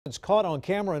It's caught on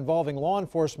camera involving law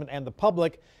enforcement and the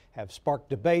public have sparked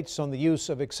debates on the use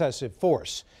of excessive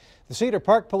force. The Cedar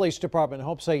Park Police Department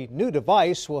hopes a new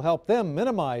device will help them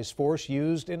minimize force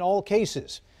used in all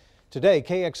cases. Today,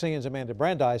 KXAN's Amanda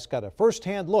Brandeis got a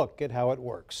first-hand look at how it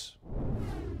works.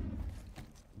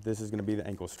 This is going to be the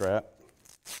ankle strap.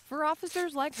 For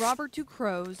officers like Robert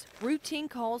Ducruz, routine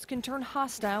calls can turn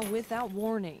hostile without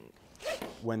warning.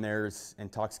 When there's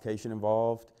intoxication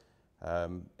involved,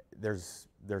 there's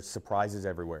surprises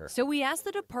everywhere. So we asked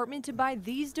the department to buy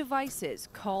these devices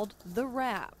called the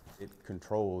Wrap. It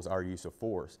controls our use of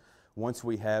force. Once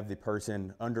we have the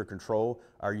person under control,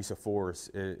 our use of force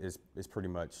is pretty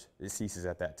much, it ceases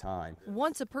at that time.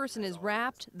 Once a person is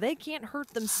wrapped, they can't hurt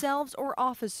themselves or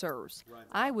officers.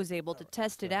 I was able to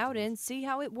test it out and see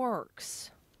how it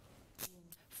works.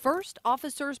 First,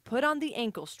 officers put on the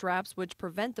ankle straps, which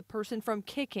prevent the person from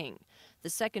kicking. The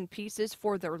second piece is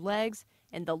for their legs,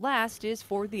 and the last is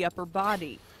for the upper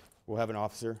body. We'll have an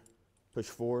officer push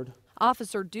forward.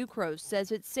 Officer Ducruz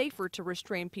says it's safer to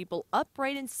restrain people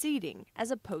upright and seating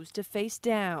as opposed to face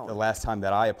down. The last time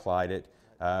that I applied it,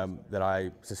 that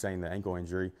I sustained the ankle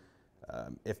injury,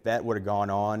 if that would have gone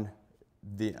on,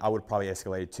 I would have probably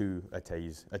escalated to a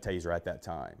taser at that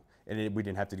time. And we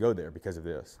didn't have to go there because of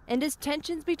this. And as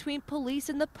tensions between police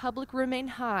and the public remain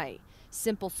high,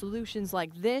 simple solutions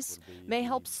like this may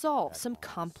help solve some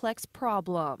complex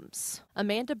problems.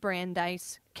 Amanda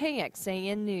Brandeis,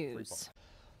 KXAN News.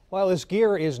 While this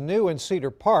gear is new in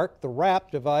Cedar Park, the Wrap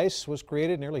device was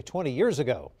created nearly 20 years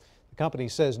ago. The company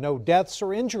says no deaths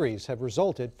or injuries have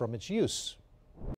resulted from its use.